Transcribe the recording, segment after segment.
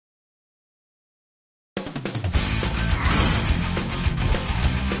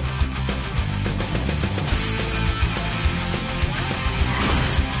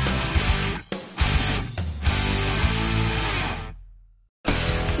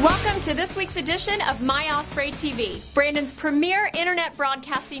Welcome to this week's edition of My Osprey TV, Brandon's premier internet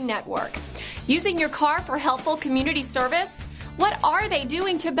broadcasting network. Using your car for helpful community service? What are they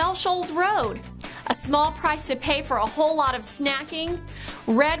doing to Bell Shoals Road? A small price to pay for a whole lot of snacking?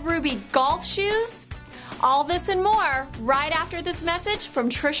 Red Ruby golf shoes? All this and more right after this message from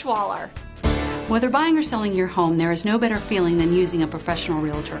Trish Waller. Whether buying or selling your home, there is no better feeling than using a professional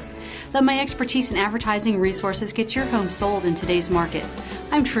realtor. Let my expertise in advertising resources get your home sold in today's market.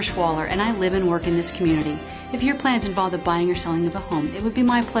 I'm Trish Waller, and I live and work in this community. If your plans involve the buying or selling of a home, it would be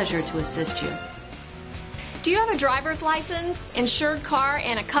my pleasure to assist you. Do you have a driver's license, insured car,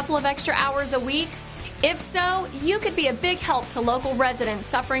 and a couple of extra hours a week? If so, you could be a big help to local residents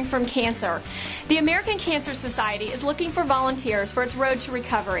suffering from cancer. The American Cancer Society is looking for volunteers for its Road to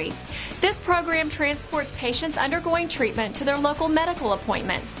Recovery. This program transports patients undergoing treatment to their local medical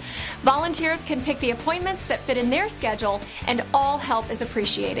appointments. Volunteers can pick the appointments that fit in their schedule, and all help is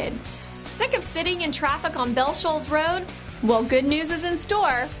appreciated. Sick of sitting in traffic on Bell Shoals Road? Well, good news is in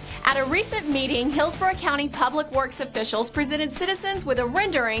store. At a recent meeting, Hillsborough County Public Works officials presented citizens with a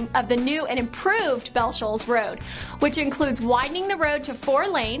rendering of the new and improved Bell Shoals Road, which includes widening the road to 4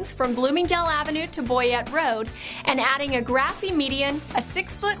 lanes from Bloomingdale Avenue to Boyette Road and adding a grassy median, a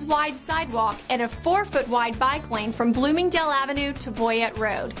 6-foot wide sidewalk, and a 4-foot wide bike lane from Bloomingdale Avenue to Boyette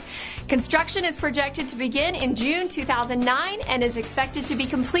Road. Construction is projected to begin in June 2009 and is expected to be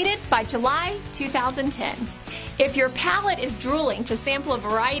completed by July 2010. If your palate is drooling to sample a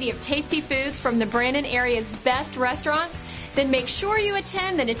variety of tasty foods from the Brandon area's best restaurants, then make sure you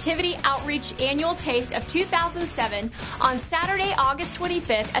attend the Nativity Outreach Annual Taste of 2007 on Saturday, August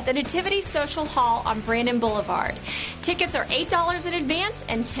 25th at the Nativity Social Hall on Brandon Boulevard. Tickets are $8 in advance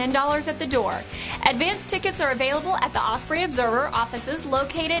and $10 at the door. Advance tickets are available at the Osprey Observer offices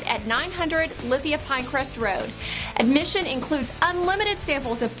located at 900 Lithia Pinecrest Road. Admission includes unlimited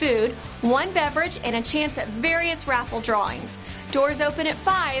samples of food, 1 beverage, and a chance at various raffle drawings. Doors open at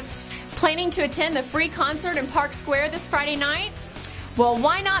 5. Planning to attend the free concert in Park Square this Friday night? Well,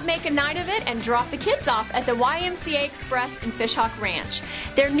 why not make a night of it and drop the kids off at the YMCA Express in FishHawk Ranch?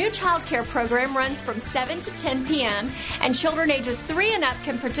 Their new child care program runs from 7 to 10 p.m., and children ages 3 and up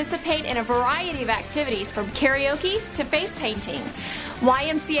can participate in a variety of activities from karaoke to face painting.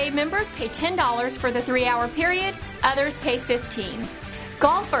 YMCA members pay $10 for the 3-hour period, others pay $15.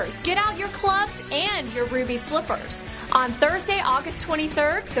 Golfers, get out your clubs and your ruby slippers. On Thursday, August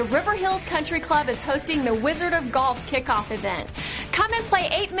 23rd, the River Hills Country Club is hosting the Wizard of Golf kickoff event. Come and play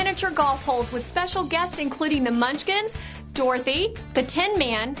 8 miniature golf holes with special guests including the Munchkins, Dorothy, the Tin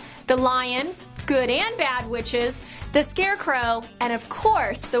Man, the Lion, Good and Bad Witches, the Scarecrow, and of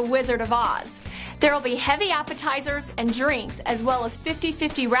course, the Wizard of Oz. There will be heavy appetizers and drinks as well as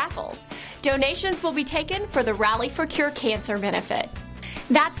 50-50 raffles. Donations will be taken for the Rally for Cure Cancer benefit.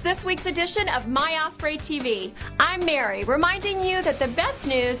 That's this week's edition of My Osprey TV. I'm Mary, reminding you that the best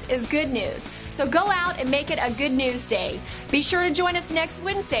news is good news. So go out and make it a good news day. Be sure to join us next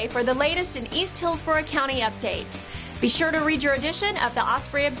Wednesday for the latest in East Hillsborough County updates. Be sure to read your edition of the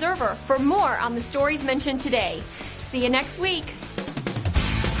Osprey Observer for more on the stories mentioned today. See you next week.